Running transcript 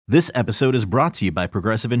This episode is brought to you by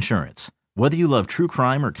Progressive Insurance. Whether you love true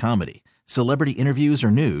crime or comedy, celebrity interviews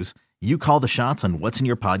or news, you call the shots on what's in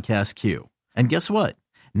your podcast queue. And guess what?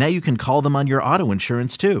 Now you can call them on your auto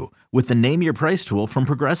insurance too with the Name Your Price tool from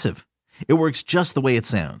Progressive. It works just the way it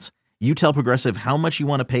sounds. You tell Progressive how much you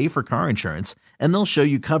want to pay for car insurance, and they'll show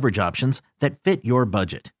you coverage options that fit your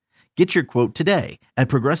budget. Get your quote today at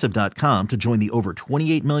Progressive.com to join the over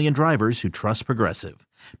 28 million drivers who trust Progressive.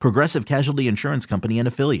 Progressive Casualty Insurance Company and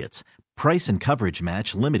Affiliates. Price and coverage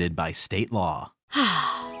match limited by state law.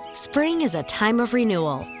 Spring is a time of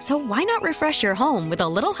renewal, so why not refresh your home with a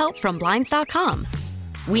little help from Blinds.com?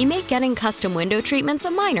 We make getting custom window treatments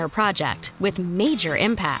a minor project with major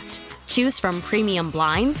impact. Choose from premium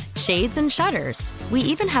blinds, shades, and shutters. We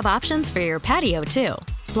even have options for your patio, too.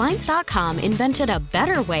 Blinds.com invented a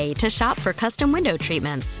better way to shop for custom window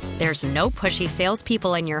treatments. There's no pushy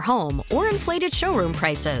salespeople in your home or inflated showroom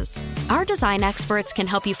prices. Our design experts can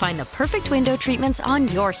help you find the perfect window treatments on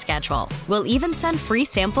your schedule. We'll even send free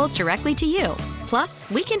samples directly to you. Plus,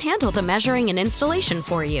 we can handle the measuring and installation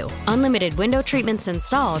for you. Unlimited window treatments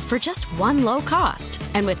installed for just one low cost.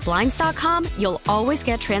 And with Blinds.com, you'll always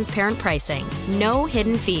get transparent pricing. No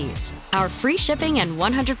hidden fees. Our free shipping and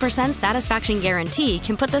 100% satisfaction guarantee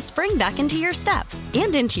can put the spring back into your step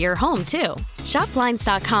and into your home, too. Shop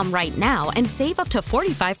Blinds.com right now and save up to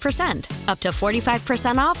 45%. Up to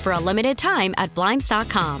 45% off for a limited time at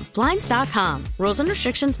Blinds.com. Blinds.com. Rules and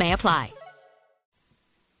restrictions may apply.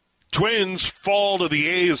 Twins fall to the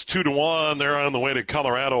A's 2-1. They're on the way to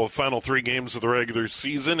Colorado, final 3 games of the regular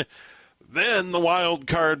season. Then the wild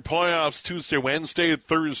card playoffs Tuesday, Wednesday,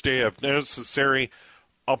 Thursday, if necessary.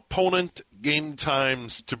 Opponent game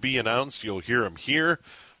times to be announced. You'll hear them here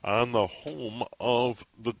on the home of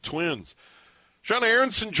the Twins. Sean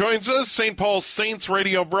Aronsen joins us, St. Paul Saints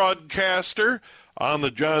radio broadcaster on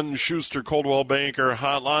the John Schuster Coldwell Banker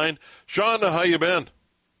hotline. Sean, how you been?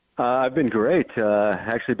 I've been great.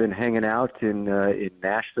 Actually been hanging out in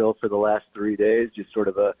Nashville for the last 3 days, just sort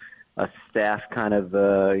of a staff kind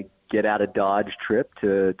of get out of Dodge trip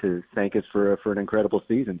to thank us for an incredible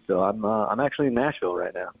season. So I'm actually in Nashville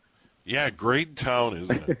right now. Yeah, great town,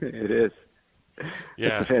 isn't it? It is.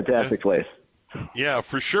 Yeah, it's a fantastic place. Yeah,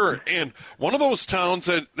 for sure. And one of those towns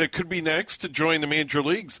that could be next to join the major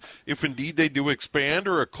leagues, if indeed they do expand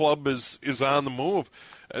or a club is on the move.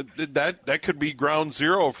 That could be ground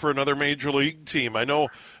zero for another major league team. I know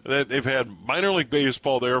that they've had minor league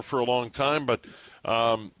baseball there for a long time, but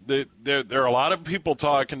there are a lot of people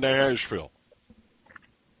talking Nashville.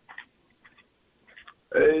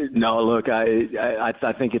 No, look,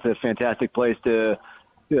 I think it's a fantastic place to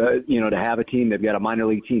have a team. They've got a minor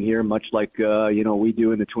league team here, much like we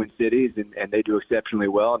do in the Twin Cities, and they do exceptionally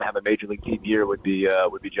well. And have a major league team here would be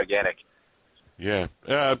gigantic. Yeah.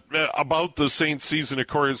 About the Saints season, of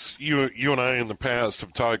course, you and I in the past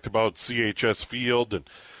have talked about CHS Field and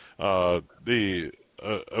the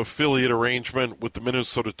affiliate arrangement with the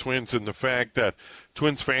Minnesota Twins and the fact that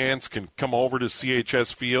Twins fans can come over to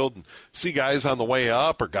CHS Field and see guys on the way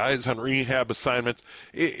up or guys on rehab assignments.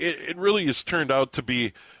 It really has turned out to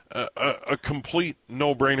be a complete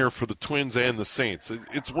no-brainer for the Twins and the Saints.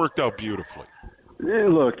 It's worked out beautifully.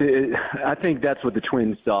 Look, I think that's what the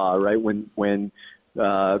Twins saw, right? When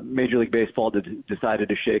Major League Baseball decided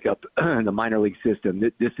to shake up the minor league system,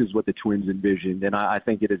 this is what the Twins envisioned, and I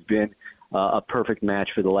think it has been a perfect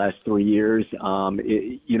match for the last 3 years.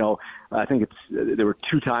 I think there were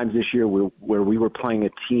 2 times this year where we were playing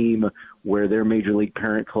a team where their major league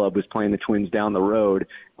parent club was playing the Twins down the road,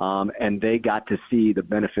 and they got to see the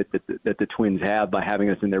benefit that the Twins have by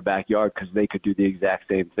having us in their backyard because they could do the exact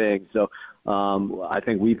same thing. So I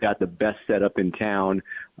think we've got the best setup in town,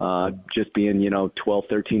 just being 12,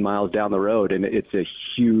 13 miles down the road, and it's a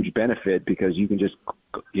huge benefit because you can just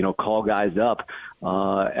call guys up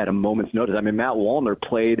at a moment's notice. I mean, Matt Wallner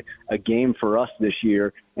played a game for us this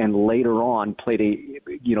year, and later on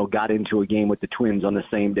got into a game with the Twins on the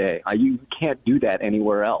same day. You can't do that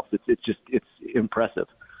anywhere else. It's impressive.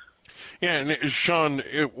 Yeah, and Sean,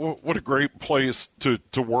 what a great place to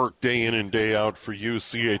work day in and day out for you,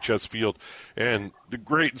 CHS Field, and the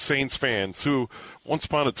great Saints fans who once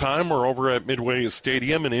upon a time were over at Midway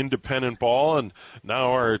Stadium in independent ball and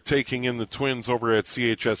now are taking in the Twins over at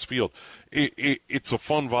CHS Field. It's a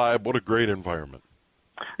fun vibe. What a great environment.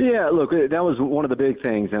 Yeah, look, that was one of the big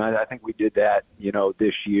things, and I think we did that,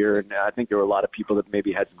 this year. And I think there were a lot of people that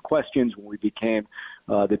maybe had some questions when we became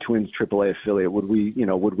the Twins AAA affiliate. Would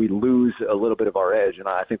we lose a little bit of our edge? And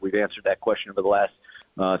I think we've answered that question over the last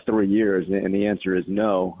 3 years, and the answer is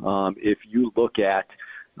no. If you look at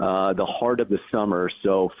the heart of the summer,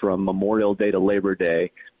 so from Memorial Day to Labor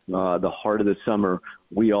Day, the heart of the summer,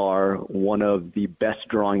 we are one of the best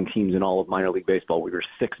drawing teams in all of minor league baseball. We were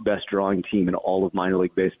sixth best drawing team in all of minor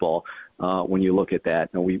league baseball when you look at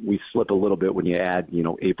that. Now, we slip a little bit when you add,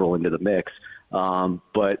 April into the mix.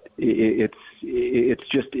 But it's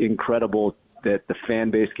just incredible that the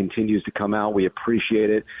fan base continues to come out. We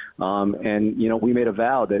appreciate it. And we made a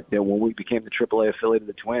vow that when we became the AAA affiliate of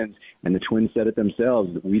the Twins, and the Twins said it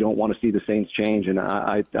themselves, we don't want to see the Saints change. And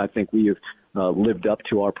I think we have lived up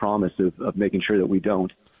to our promise of making sure that we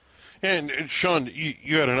don't. And, Sean,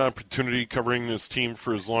 you had an opportunity covering this team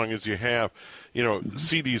for as long as you have.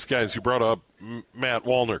 See these guys. You brought up Matt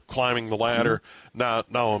Wallner climbing the ladder, now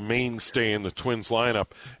a mainstay in the Twins lineup.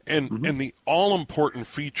 And the all-important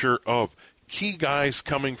feature of key guys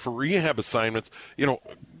coming for rehab assignments, a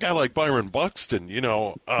guy like Byron Buxton,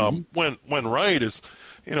 when right is,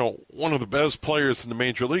 one of the best players in the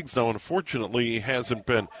major leagues. Now, unfortunately, he hasn't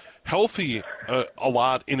been healthy a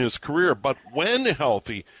lot in his career, but when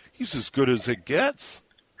healthy, he's as good as it gets.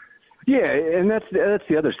 Yeah, and that's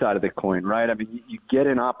the other side of the coin, right? I mean, you get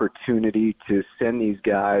an opportunity to send these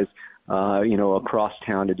guys, across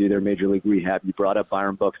town to do their major league rehab. You brought up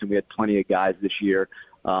Byron Buxton. We had plenty of guys this year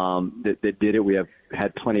that did it. We have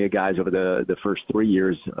had plenty of guys over the first 3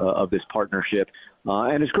 years of this partnership,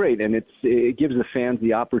 and it's great. And it gives the fans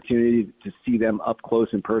the opportunity to see them up close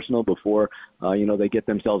and personal before they get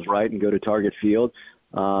themselves right and go to Target Field.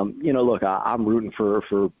 Look, I'm rooting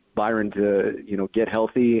for Byron to get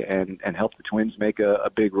healthy and help the Twins make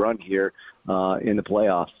a big run here in the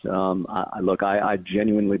playoffs. I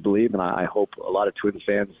genuinely believe, and I hope a lot of Twins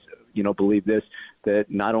fans believe this,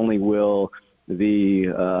 that not only will the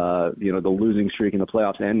losing streak in the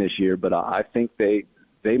playoffs end this year, but I think they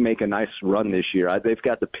make a nice run this year. They've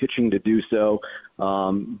got the pitching to do so.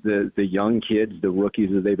 The young kids, the rookies,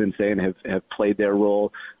 as they've been saying, have played their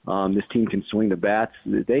role. This team can swing the bats.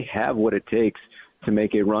 They have what it takes to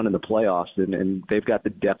make a run in the playoffs, and they've got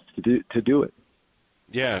the depth to do it.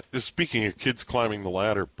 Yeah, speaking of kids climbing the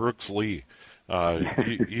ladder, Brooks Lee.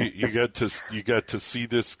 You got to see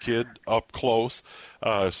this kid up close.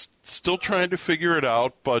 Still trying to figure it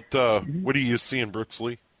out, but what do you see in Brooks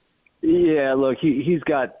Lee? Yeah, look, he's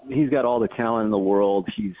got all the talent in the world.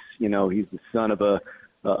 He's the son of a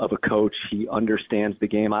coach. He understands the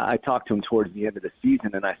game. I talked to him towards the end of the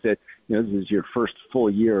season, and I said, this is your first full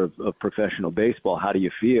year of professional baseball. How do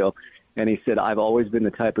you feel? And he said, I've always been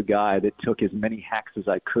the type of guy that took as many hacks as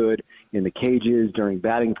I could in the cages during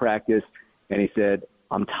batting practice. And he said,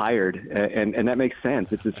 I'm tired. And that makes sense.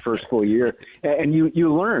 It's his first full year. And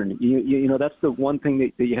you learn. That's the one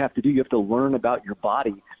thing that you have to do. You have to learn about your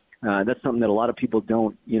body. That's something that a lot of people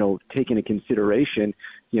don't, take into consideration,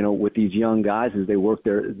 with these young guys as they work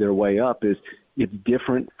their way up. Is it's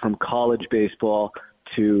different from college baseball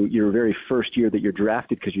to your very first year that you're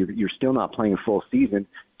drafted, because you're still not playing a full season,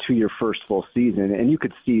 to your first full season. And you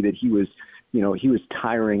could see that he was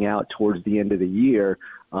tiring out towards the end of the year.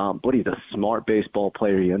 But he's a smart baseball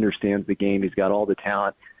player. He understands the game. He's got all the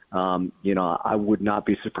talent. I would not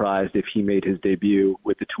be surprised if he made his debut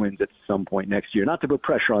with the Twins at some point next year. Not to put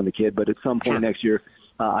pressure on the kid, but at some point next year,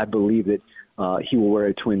 I believe that he will wear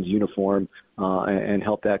a Twins uniform and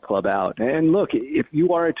help that club out. And look, if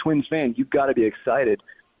you are a Twins fan, you've got to be excited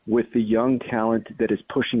with the young talent that is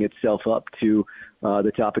pushing itself up to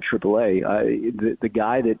the top of AAA. The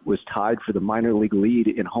guy that was tied for the minor league lead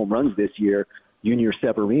in home runs this year, Junior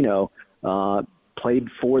Severino, played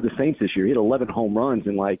for the Saints this year. He had 11 home runs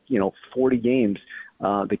in 40 games.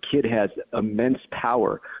 The kid has immense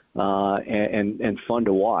power and fun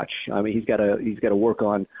to watch. I mean, he's got to work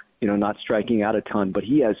on not striking out a ton, but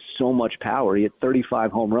he has so much power. He had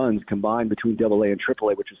 35 home runs combined between AA and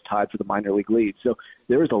AAA, which is tied for the minor league lead. So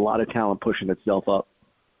there is a lot of talent pushing itself up.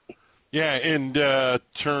 Yeah, and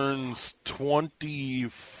turns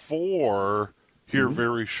 24 here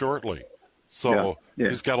very shortly. So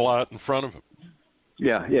he's got a lot in front of him.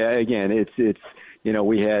 Yeah. Again, it's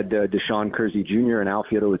we had Deshaun Kersey Jr., an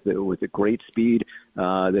outfielder with a great speed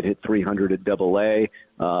that hit 300 at AA,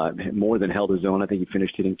 more than held his own. I think he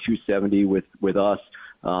finished hitting 270 with us.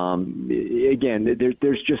 Again,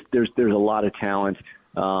 there's a lot of talent.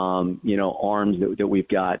 Arms that we've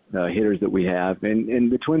got, hitters that we have,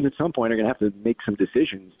 and the Twins at some point are going to have to make some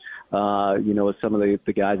decisions. With some of the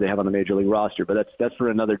guys they have on the major league roster, but that's for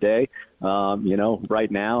another day.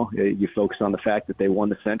 Right now you focus on the fact that they won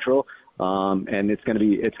the Central, and it's going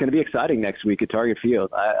to be exciting next week at Target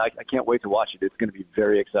Field. I can't wait to watch it. It's going to be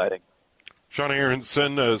very exciting. Sean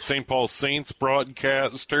Aronsen, St. Paul Saints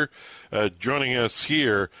broadcaster, joining us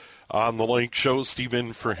here on the Lake Show. Steve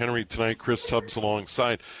in for Henry tonight. Chris Tubbs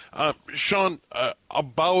alongside. Sean,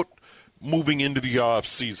 about moving into the off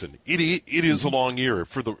season. It is a long year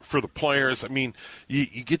for the players. I mean,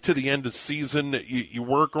 you get to the end of the season, you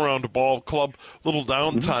work around a ball club, little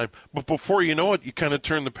downtime, but before you know it, you kind of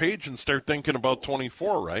turn the page and start thinking about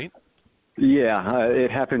 24, right? Yeah, it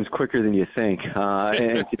happens quicker than you think.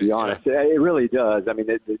 And to be honest, it really does. I mean,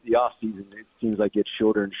 the off season, it seems like it's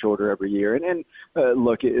shorter and shorter every year. And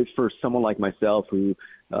look, for someone like myself who,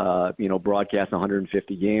 broadcasts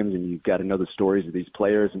 150 games and you've got to know the stories of these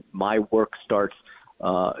players, my work starts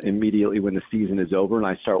immediately when the season is over, and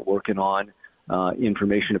I start working on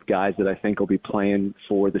information of guys that I think will be playing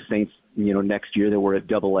for the Saints, next year that were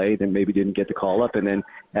at AA, then maybe didn't get the call up. And then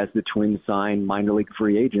as the Twins sign minor league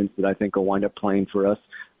free agents that I think will wind up playing for us,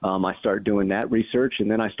 I start doing that research,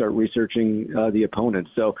 and then I start researching the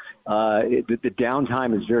opponents. So the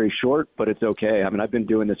downtime is very short, but it's okay. I mean, I've been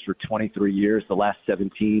doing this for 23 years, the last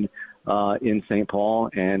 17 in St. Paul,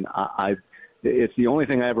 and it's the only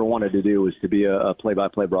thing I ever wanted to do was to be a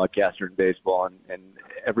play-by-play broadcaster in baseball, and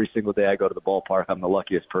every single day I go to the ballpark, I'm the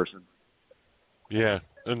luckiest person. Yeah,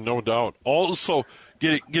 and no doubt. Also,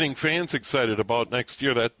 getting fans excited about next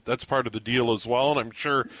year, that's part of the deal as well. And I'm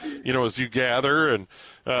sure, as you gather and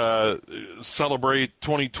celebrate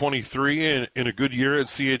 2023 in a good year at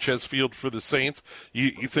CHS Field for the Saints,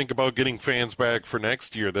 you think about getting fans back for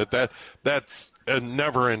next year. That's a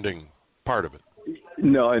never-ending part of it.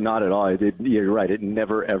 No, not at all. You're right. It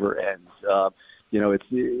never, ever ends.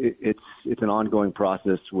 It's an ongoing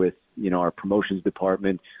process with, our promotions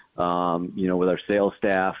department, with our sales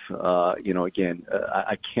staff.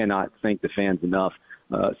 I cannot thank the fans enough.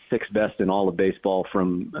 Sixth best in all of baseball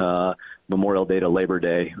from Memorial Day to Labor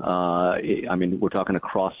Day. We're talking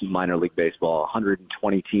across minor league baseball,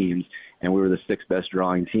 120 teams, and we were the sixth best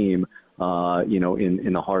drawing team,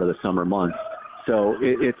 in the heart of the summer months. So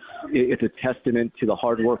it's a testament to the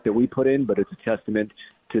hard work that we put in, but it's a testament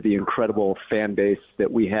to the incredible fan base that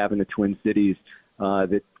we have in the Twin Cities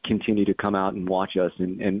that continue to come out and watch us,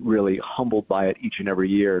 and really humbled by it each and every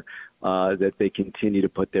year that they continue to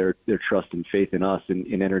put their trust and faith in us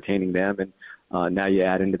in entertaining them. And now you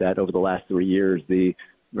add into that over the last 3 years the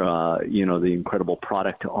incredible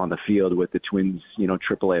product on the field with the Twins,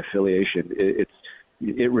 AAA affiliation.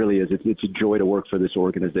 It really is. It's a joy to work for this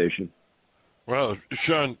organization. Well,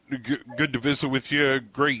 Sean, good to visit with you.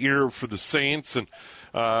 Great year for the Saints, and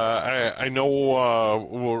I know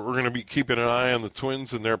we're going to be keeping an eye on the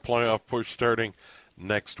Twins and their playoff push starting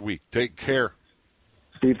next week. Take care.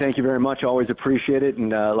 Steve, thank you very much. Always appreciate it.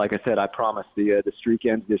 And like I said, I promise the streak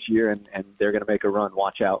ends this year, and they're going to make a run.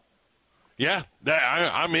 Watch out. Yeah,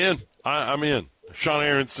 I'm in. I'm in. Sean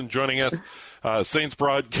Aronsen joining us, Saints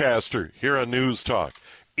broadcaster here on News Talk,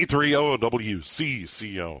 830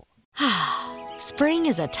 WCCO. Spring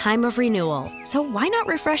is a time of renewal, so why not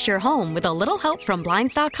refresh your home with a little help from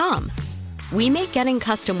Blinds.com? We make getting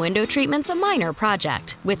custom window treatments a minor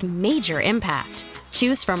project with major impact.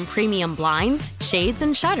 Choose from premium blinds, shades,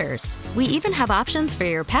 and shutters. We even have options for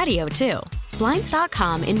your patio, too.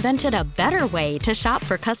 Blinds.com invented a better way to shop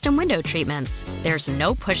for custom window treatments. There's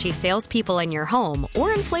no pushy salespeople in your home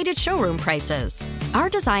or inflated showroom prices. Our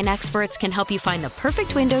design experts can help you find the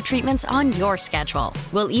perfect window treatments on your schedule.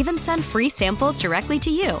 We'll even send free samples directly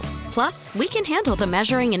to you. Plus, we can handle the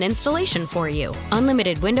measuring and installation for you.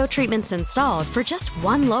 Unlimited window treatments installed for just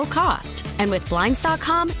one low cost. And with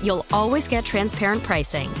Blinds.com, you'll always get transparent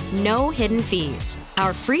pricing. No hidden fees.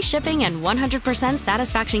 Our free shipping and 100%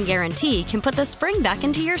 satisfaction guarantee can put the spring back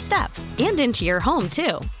into your step and into your home,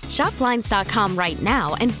 too. Shop Blinds.com right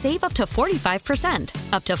now and save up to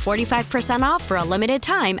 45%. Up to 45% off for a limited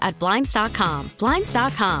time at Blinds.com.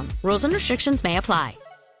 Blinds.com. Rules and restrictions may apply.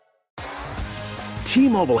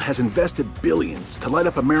 T-Mobile has invested billions to light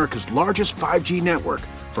up America's largest 5G network,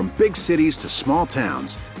 from big cities to small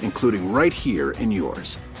towns, including right here in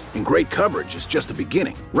yours. And great coverage is just the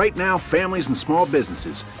beginning. Right now, families and small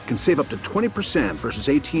businesses can save up to 20% versus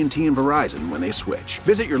AT&T and Verizon when they switch.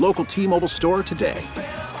 Visit your local T-Mobile store today.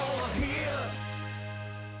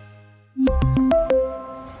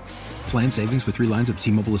 Plan savings with 3 lines of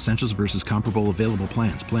T-Mobile Essentials versus comparable available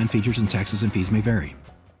plans. Plan features and taxes and fees may vary.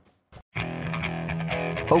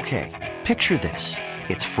 Okay, picture this.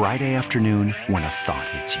 It's Friday afternoon when a thought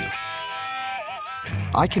hits you.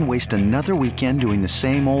 I can waste another weekend doing the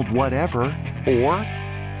same old whatever, or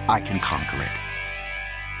I can conquer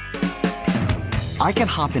it. I can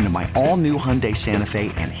hop into my all-new Hyundai Santa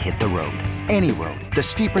Fe and hit the road. Any road. The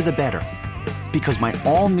steeper, the better. Because my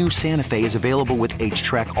all-new Santa Fe is available with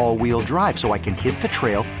H-Track all-wheel drive, so I can hit the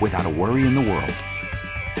trail without a worry in the world.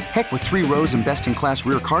 Heck, with 3 rows and best-in-class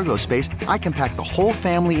rear cargo space, I can pack the whole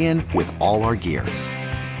family in with all our gear.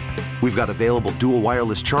 We've got available dual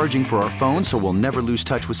wireless charging for our phones, so we'll never lose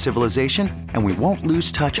touch with civilization, and we won't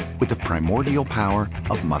lose touch with the primordial power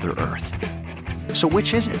of Mother Earth. So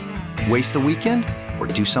which is it? Waste the weekend or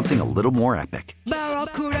do something a little more epic?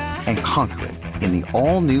 And conquer it in the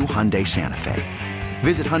all-new Hyundai Santa Fe.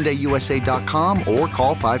 Visit HyundaiUSA.com or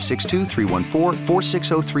call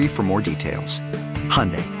 562-314-4603 for more details.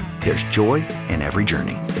 Hyundai, there's joy in every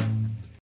journey.